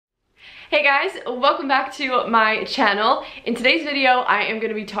Hey guys, welcome back to my channel. In today's video, I am going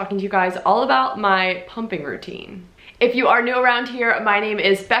to be talking to you guys all about my pumping routine. If you are new around here, my name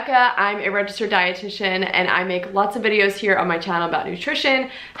is Becca. I'm a registered dietitian and I make lots of videos here on my channel about nutrition,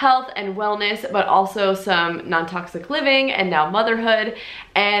 health, and wellness, but also some non-toxic living and now motherhood.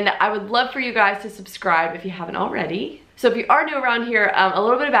 And I would love for you guys to subscribe if you haven't already. So if you are new around here, a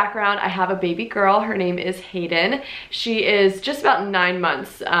little bit of background, I have a baby girl. Her name is Hayden. She is just about 9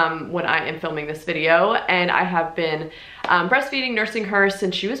 months when I am filming this video, and I have been breastfeeding, nursing her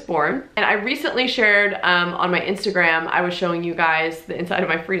since she was born. And I recently shared on my Instagram, I was showing you guys the inside of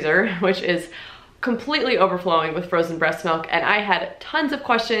my freezer, which is completely overflowing with frozen breast milk, and I had tons of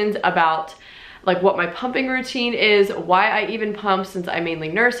questions about like what my pumping routine is, why I even pump since I mainly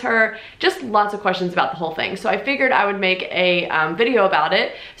nurse her, just lots of questions about the whole thing. So I figured I would make a video about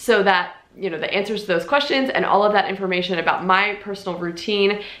it so that, you know, the answers to those questions and all of that information about my personal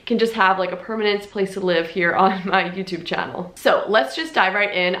routine can just have like a permanent place to live here on my YouTube channel. So let's just dive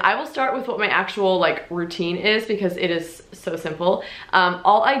right in. I will start with what my actual like routine is because it is so simple.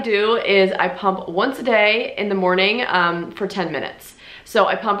 All I do is I pump once a day in the morning for 10 minutes. So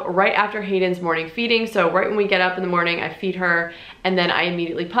I pump right after Hayden's morning feeding. So right when we get up in the morning, I feed her and then I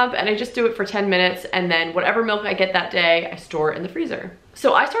immediately pump, and I just do it for 10 minutes. And then whatever milk I get that day, I store it in the freezer.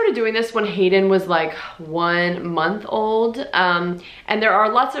 So I started doing this when Hayden was like 1 month old. And there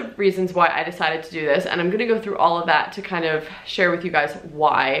are lots of reasons why I decided to do this. And I'm gonna go through all of that to kind of share with you guys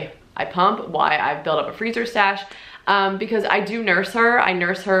why I pump, why I've built up a freezer stash. Because I do nurse her. I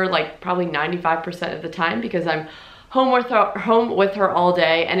nurse her like probably 95% of the time because I'm home with her all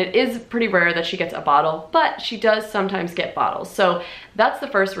day, and it is pretty rare that she gets a bottle, but she does sometimes get bottles. So that's the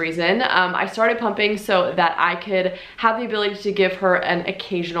first reason. I started pumping so that I could have the ability to give her an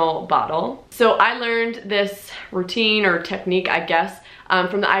occasional bottle. So I learned this routine or technique, I guess,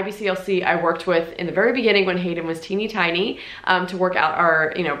 from the IBCLC I worked with in the very beginning when Hayden was teeny tiny to work out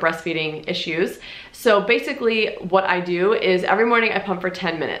our, breastfeeding issues. So basically what I do is every morning I pump for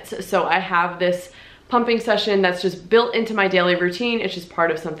 10 minutes. So I have this pumping session that's just built into my daily routine. It's just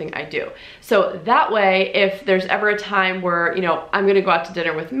part of something I do. So that way, if there's ever a time where, I'm gonna go out to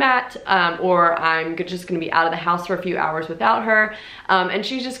dinner with Matt, or I'm just gonna be out of the house for a few hours without her, and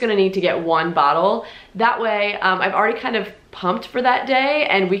she's just gonna need to get one bottle, that way I've already kind of pumped for that day,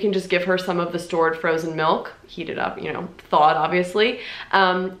 and we can just give her some of the stored frozen milk, heated up, thawed obviously,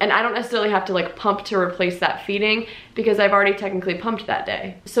 and I don't necessarily have to like pump to replace that feeding because I've already technically pumped that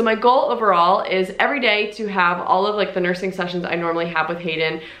day. So my goal overall is every day to have all of like the nursing sessions I normally have with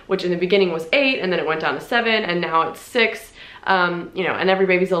Hayden, which in the beginning was 8 and then it went down to 7 and now it's 6. And every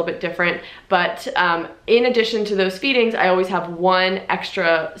baby's a little bit different, but in addition to those feedings, I always have one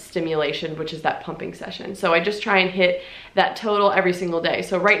extra stimulation, which is that pumping session. So I just try and hit that total every single day.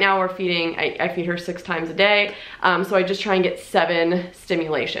 So right now we're feeding, I feed her 6 times a day, so I just try and get 7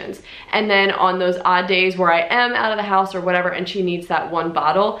 stimulations. And then on those odd days where I am out of the house or whatever and she needs that one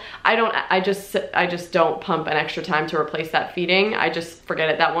bottle, I just don't pump an extra time to replace that feeding. I just forget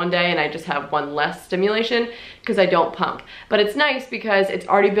it that one day and I just have one less stimulation because I don't pump. But it's nice because it's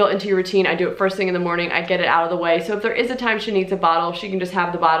already built into your routine. I do it first thing in the morning, I get it out of the way. So if there is a time she needs a bottle, she can just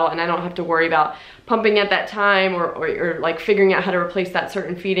have the bottle and I don't have to worry about pumping at that time or like figuring out how to replace that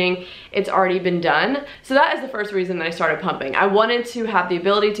certain feeding. It's already been done. So that is the first reason that I started pumping. I wanted to have the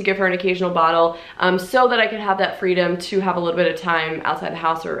ability to give her an occasional bottle so that I could have that freedom to have a little bit of time outside the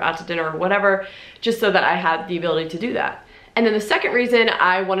house or out to dinner or whatever, just so that I had the ability to do that. And then the second reason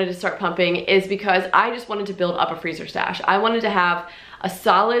I wanted to start pumping is because I just wanted to build up a freezer stash. I wanted to have a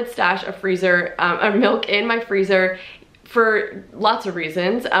solid stash of milk in my freezer for lots of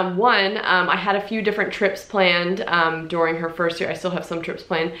reasons. One, I had a few different trips planned during her first year. I still have some trips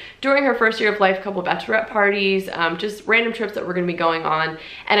planned during her first year of life, a couple bachelorette parties, just random trips that were gonna be going on.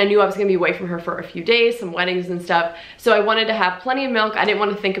 And I knew I was gonna be away from her for a few days, some weddings and stuff. So I wanted to have plenty of milk. I didn't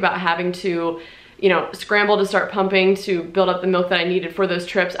want to think about having to scramble to start pumping to build up the milk that I needed for those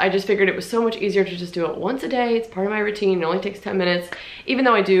trips. I just figured it was so much easier to just do it once a day. It's part of my routine. It only takes 10 minutes. Even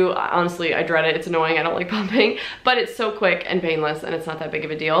though I do, honestly, I dread it. It's annoying. I don't like pumping, but it's so quick and painless and it's not that big of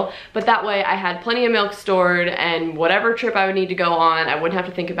a deal. But that way I had plenty of milk stored, and whatever trip I would need to go on, I wouldn't have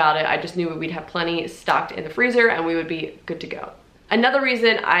to think about it. I just knew we'd have plenty stocked in the freezer and we would be good to go. Another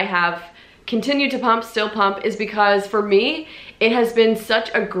reason I have continue to pump, still pump, is because for me, it has been such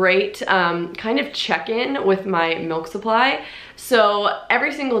a great kind of check-in with my milk supply. So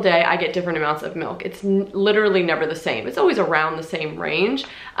every single day I get different amounts of milk. It's literally never the same. It's always around the same range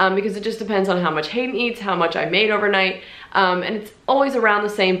because it just depends on how much Hayden eats, how much I made overnight, and it's always around the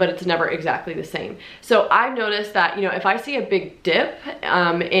same, but it's never exactly the same. So I've noticed that, you know, if I see a big dip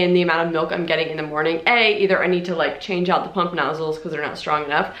in the amount of milk I'm getting in the morning, either I need to like change out the pump nozzles because they're not strong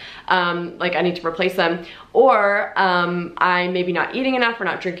enough, like I need to replace them, or I'm maybe not eating enough or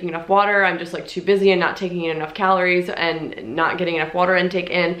not drinking enough water. I'm just like too busy and not taking in enough calories and not getting enough water intake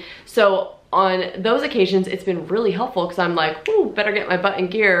in. So on those occasions, it's been really helpful because I'm like, ooh, better get my butt in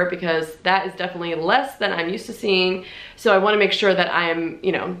gear because that is definitely less than I'm used to seeing. So I want to make sure that I am,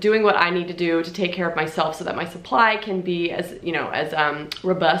 you know, doing what I need to do to take care of myself so that my supply can be as, you know, as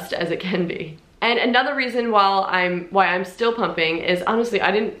robust as it can be. And another reason why I'm still pumping is, honestly,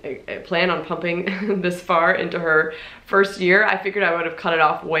 I didn't plan on pumping this far into her first year. I figured I would have cut it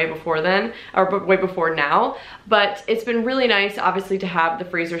off way before then, or way before now. But it's been really nice, obviously, to have the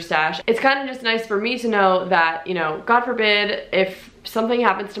freezer stash. It's kind of just nice for me to know that, you know, God forbid, if something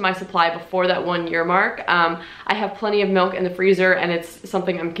happens to my supply before that 1 year mark, I have plenty of milk in the freezer and it's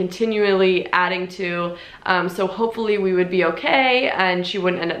something I'm continually adding to. So hopefully we would be okay and she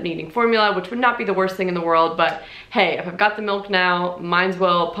wouldn't end up needing formula, which would not be the worst thing in the world. But hey, if I've got the milk now, might as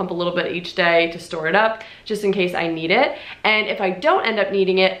well pump a little bit each day to store it up just in case I need it. And if I don't end up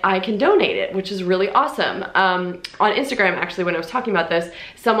needing it, I can donate it, which is really awesome. On Instagram, actually, when I was talking about this,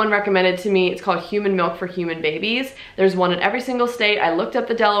 someone recommended to me, it's called Human Milk for Human Babies. There's one in every single state. I looked up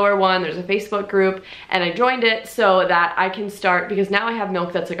the Delaware one, there's a Facebook group, and I joined it so that I can start, because now I have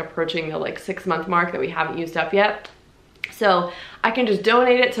milk that's like approaching the like 6-month mark that we haven't used up yet. So I can just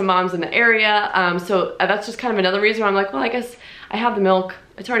donate it to moms in the area. So that's just kind of another reason why I'm like, well, I guess I have the milk.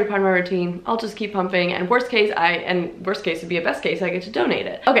 It's already part of my routine. I'll just keep pumping. And worst case would be a best case, I get to donate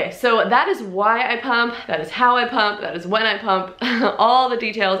it. Okay, so that is why I pump. That is how I pump. That is when I pump. All the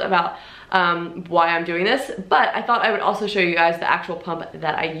details about why I'm doing this. But I thought I would also show you guys the actual pump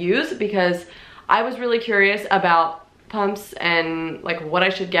that I use because I was really curious about pumps and like what I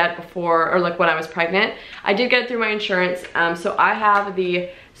should get before, or like when I was pregnant. I did get it through my insurance. So I have the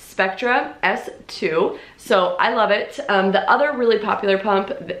Spectra S2, so I love it. The other really popular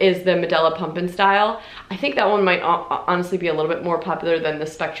pump is the Medela Pump and Style. I think that one might honestly be a little bit more popular than the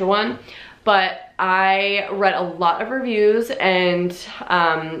Spectra one, but I read a lot of reviews, and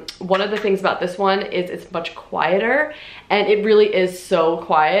one of the things about this one is it's much quieter, and it really is so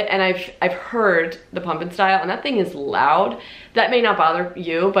quiet. And I've heard the Pump and Style, and that thing is loud. That may not bother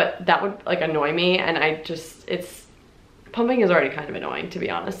you, but that would like annoy me, and pumping is already kind of annoying, to be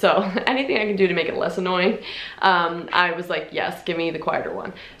honest. So anything I can do to make it less annoying, I was like, yes, give me the quieter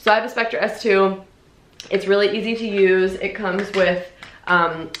one. So I have a Spectra S2. It's really easy to use. It comes with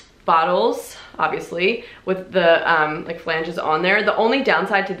bottles, obviously, with the like flanges on there. The only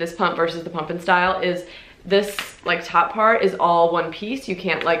downside to this pump versus the Pump and Style is this like top part is all one piece. You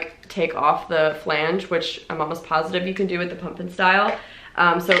can't like take off the flange, which I'm almost positive you can do with the Pump and Style.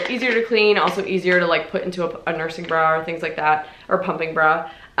 So easier to clean, also easier to like put into a nursing bra or things like that, or pumping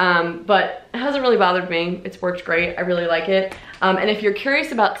bra. But it hasn't really bothered me. It's worked great. I really like it. And if you're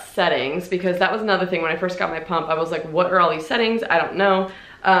curious about settings, because that was another thing when I first got my pump, I was like, what are all these settings? I don't know.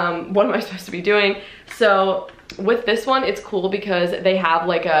 What am I supposed to be doing? So with this one, it's cool because they have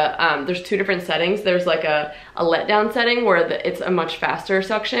like a, there's 2 different settings. There's like a letdown setting where it's a much faster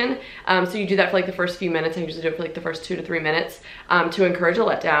suction. So you do that for like the first few minutes. I usually do it for like the first 2 to 3 minutes to encourage a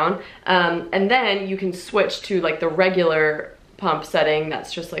letdown. And then you can switch to like the regular pump setting.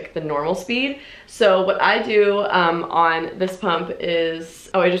 That's just like the normal speed. So what I do on this pump is,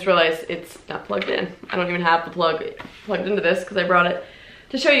 oh, I just realized it's not plugged in. I don't even have the plug plugged into this because I brought it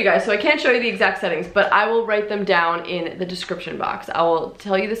to show you guys. So I can't show you the exact settings, but I will write them down in the description box. I will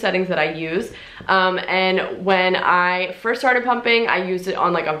tell you the settings that I use. And when I first started pumping, I used it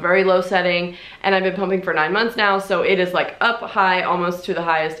on like a very low setting, and I've been pumping for 9 months now. So it is like up high, almost to the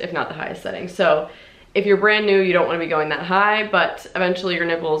highest, if not the highest setting. So if you're brand new, you don't want to be going that high, but eventually your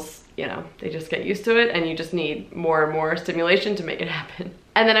nipples, you know, they just get used to it, and you just need more and more stimulation to make it happen.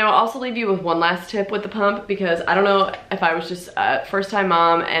 And then I will also leave you with one last tip with the pump, because I don't know if I was just a first-time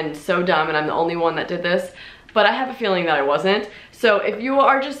mom and so dumb and I'm the only one that did this, but I have a feeling that I wasn't. So if you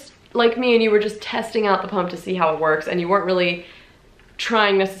are just like me and you were just testing out the pump to see how it works and you weren't really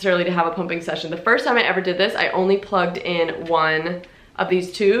trying necessarily to have a pumping session, the first time I ever did this, I only plugged in one of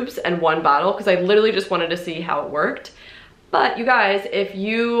these tubes and one bottle because I literally just wanted to see how it worked. But you guys, if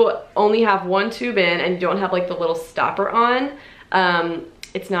you only have one tube in and you don't have like the little stopper on,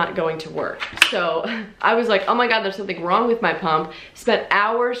 it's not going to work. So I was like, oh my God, there's something wrong with my pump. Spent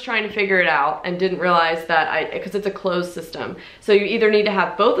hours trying to figure it out and didn't realize that because it's a closed system. So you either need to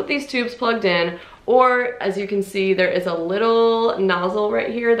have both of these tubes plugged in, or as you can see, there is a little nozzle right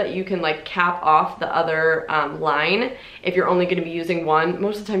here that you can like cap off the other line if you're only gonna be using one.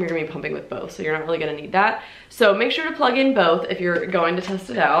 Most of the time you're gonna be pumping with both, so you're not really gonna need that. So make sure to plug in both if you're going to test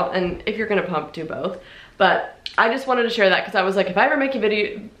it out, and if you're gonna pump, do both. But I just wanted to share that because I was like, if I ever make a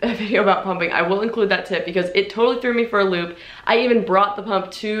video about pumping, I will include that tip because it totally threw me for a loop. I even brought the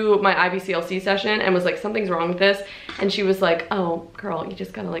pump to my IBCLC session and was like, something's wrong with this. And she was like, oh, girl, you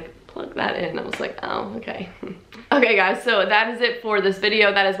just gotta like plug that in. I was like, oh, okay. Okay guys, so that is it for this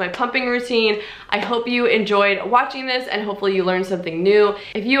video. That is my pumping routine. I hope you enjoyed watching this and hopefully you learned something new.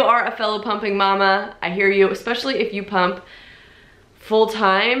 If you are a fellow pumping mama, I hear you, especially if you pump full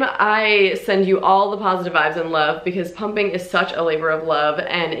time. I send you all the positive vibes and love because pumping is such a labor of love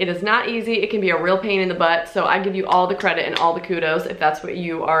and it is not easy. It can be a real pain in the butt. So I give you all the credit and all the kudos if that's what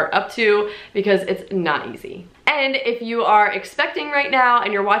you are up to, because it's not easy. And if you are expecting right now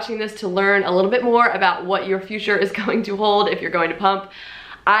and you're watching this to learn a little bit more about what your future is going to hold if you're going to pump,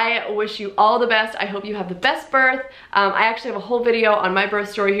 I wish you all the best. I hope you have the best birth. I actually have a whole video on my birth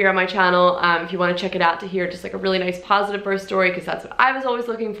story here on my channel if you want to check it out to hear just like a really nice positive birth story, because that's what I was always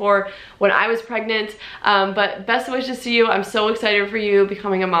looking for when I was pregnant. But best wishes to you. I'm so excited for you.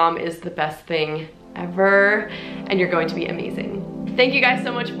 Becoming a mom is the best thing ever and you're going to be amazing. Thank you guys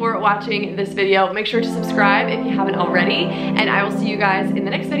so much for watching this video. Make sure to subscribe if you haven't already, and I will see you guys in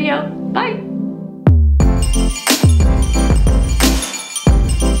the next video. Bye!